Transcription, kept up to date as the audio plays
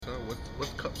So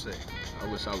what's Cup say?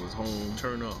 I wish I was home.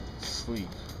 Turn up. Sleep.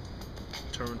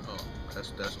 Turn up.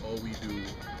 That's all we do.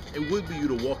 It would be you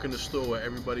to walk in the store where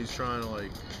everybody's trying to like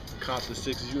cop the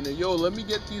sixes. You know, yo, let me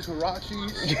get these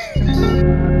Hirachis.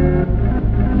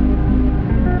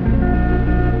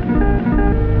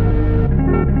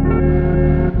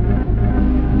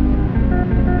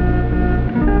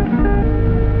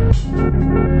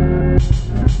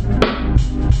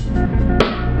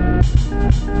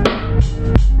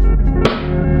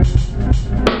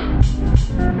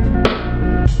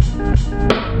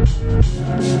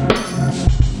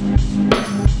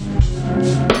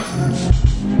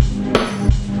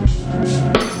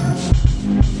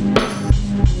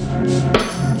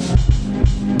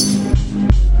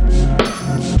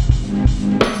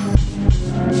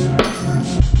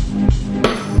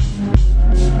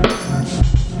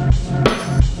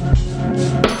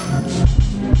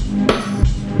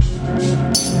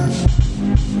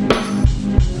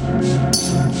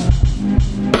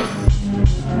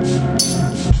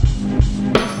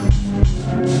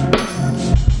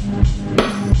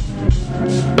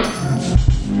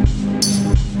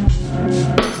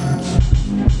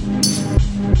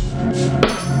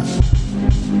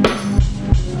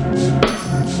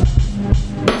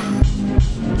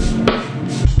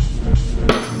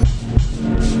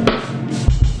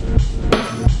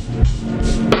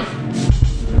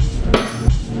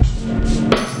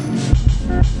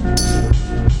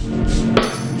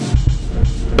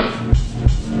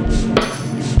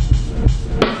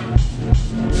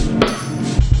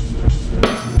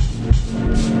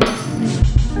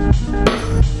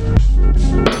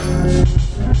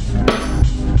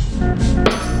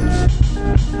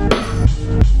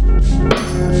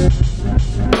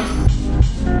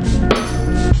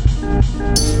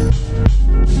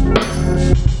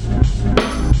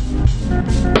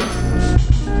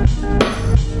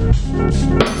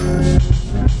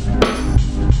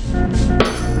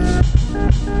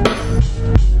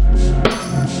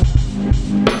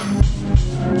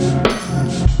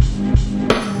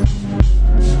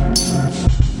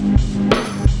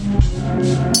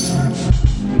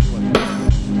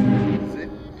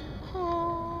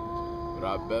 But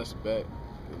our best bet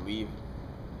to leave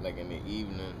like in the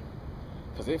evening,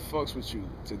 cause it fucks with you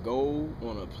to go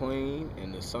on a plane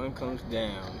and the sun comes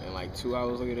down and like 2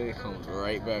 hours later it comes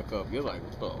right back up. You're like,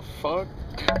 what the fuck?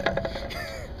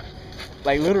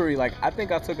 Like literally, like I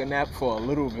think I took a nap for a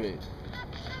little bit,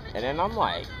 and then I'm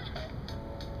like,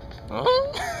 huh?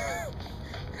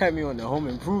 Had me on the home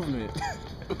improvement.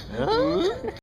 Huh?